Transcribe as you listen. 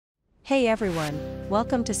Hey everyone,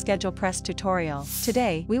 welcome to SchedulePress tutorial.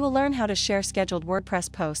 Today, we will learn how to share scheduled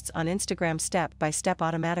WordPress posts on Instagram step by step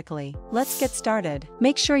automatically. Let's get started.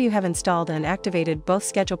 Make sure you have installed and activated both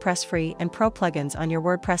SchedulePress Free and Pro plugins on your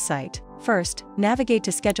WordPress site. First, navigate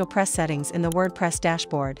to SchedulePress settings in the WordPress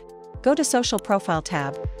dashboard. Go to Social Profile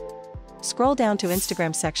tab. Scroll down to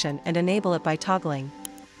Instagram section and enable it by toggling.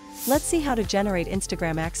 Let's see how to generate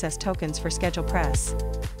Instagram access tokens for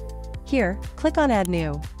SchedulePress. Here, click on Add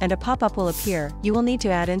New, and a pop-up will appear. You will need to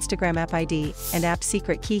add Instagram app ID and app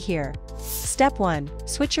secret key here. Step 1.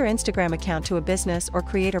 Switch your Instagram account to a business or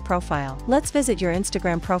creator profile. Let's visit your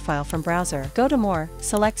Instagram profile from browser. Go to More,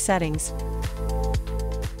 select Settings.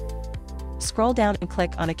 Scroll down and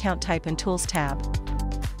click on Account Type and Tools tab.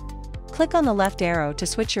 Click on the left arrow to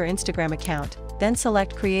switch your Instagram account, then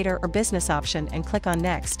select Creator or Business option and click on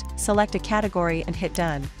Next. Select a category and hit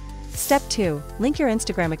Done. Step 2. Link your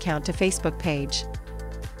Instagram account to Facebook page.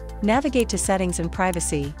 Navigate to Settings and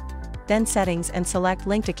Privacy, then Settings and select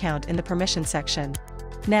Linked Account in the Permission section.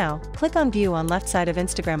 Now, click on View on left side of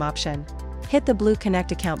Instagram option. Hit the blue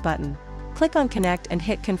Connect Account button. Click on Connect and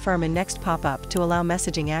hit Confirm in next pop-up to allow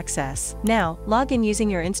messaging access. Now, log in using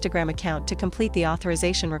your Instagram account to complete the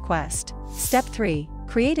authorization request. Step 3.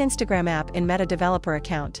 Create Instagram app in Meta Developer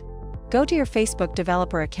account. Go to your Facebook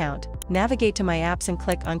developer account, navigate to My Apps and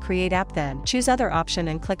click on Create App, then choose Other option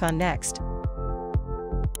and click on Next.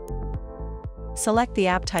 Select the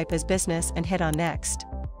app type as Business and hit on Next.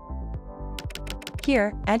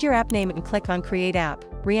 Here, add your app name and click on Create App,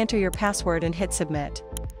 re-enter your password and hit Submit.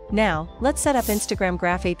 Now, let's set up Instagram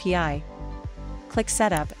Graph API. Click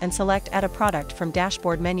Setup and select Add a Product from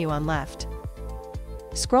Dashboard menu on left.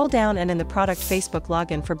 Scroll down and in the product Facebook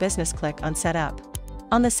login for business click on Setup.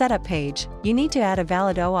 On the setup page, you need to add a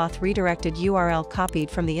valid OAuth redirected URL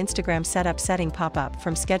copied from the Instagram setup setting pop-up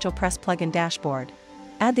from SchedulePress plugin dashboard.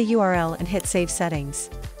 Add the URL and hit Save Settings.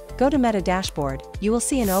 Go to Meta Dashboard, you will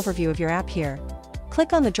see an overview of your app here.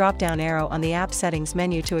 Click on the drop-down arrow on the App Settings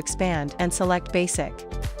menu to expand and select Basic.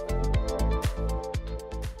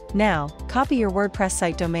 Now, copy your WordPress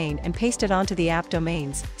site domain and paste it onto the app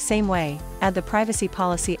domains. Same way, add the privacy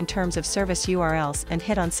policy and terms of service URLs and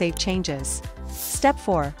hit on Save Changes. Step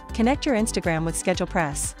 4. Connect your Instagram with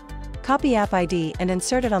SchedulePress. Copy app ID and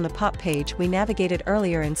insert it on the pop page we navigated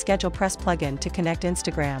earlier in SchedulePress plugin to connect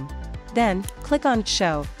Instagram. Then, click on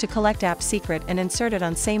Show to collect app secret and insert it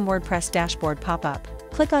on same WordPress dashboard pop-up.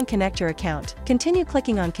 Click on Connect your account. Continue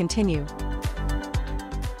clicking on Continue.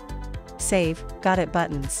 Save, Got it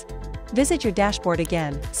buttons. Visit your dashboard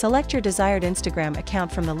again, select your desired Instagram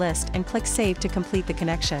account from the list and click Save to complete the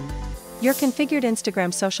connection. Your configured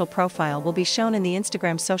Instagram social profile will be shown in the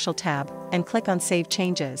Instagram Social tab, and click on Save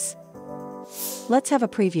Changes. Let's have a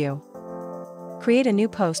preview. Create a new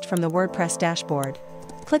post from the WordPress dashboard.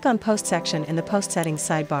 Click on Post section in the Post Settings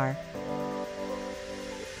sidebar.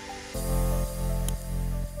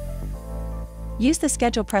 Use the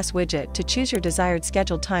SchedulePress widget to choose your desired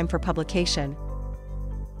scheduled time for publication.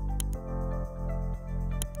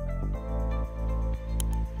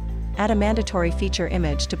 Add a mandatory feature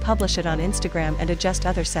image to publish it on Instagram and adjust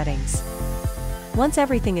other settings. Once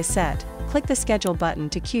everything is set, click the Schedule button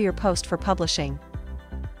to queue your post for publishing.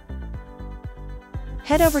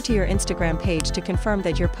 Head over to your Instagram page to confirm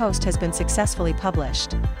that your post has been successfully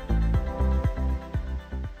published.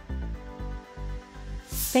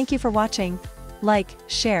 Thank you for watching. Like,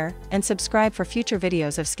 share, and subscribe for future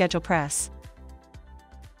videos of SchedulePress.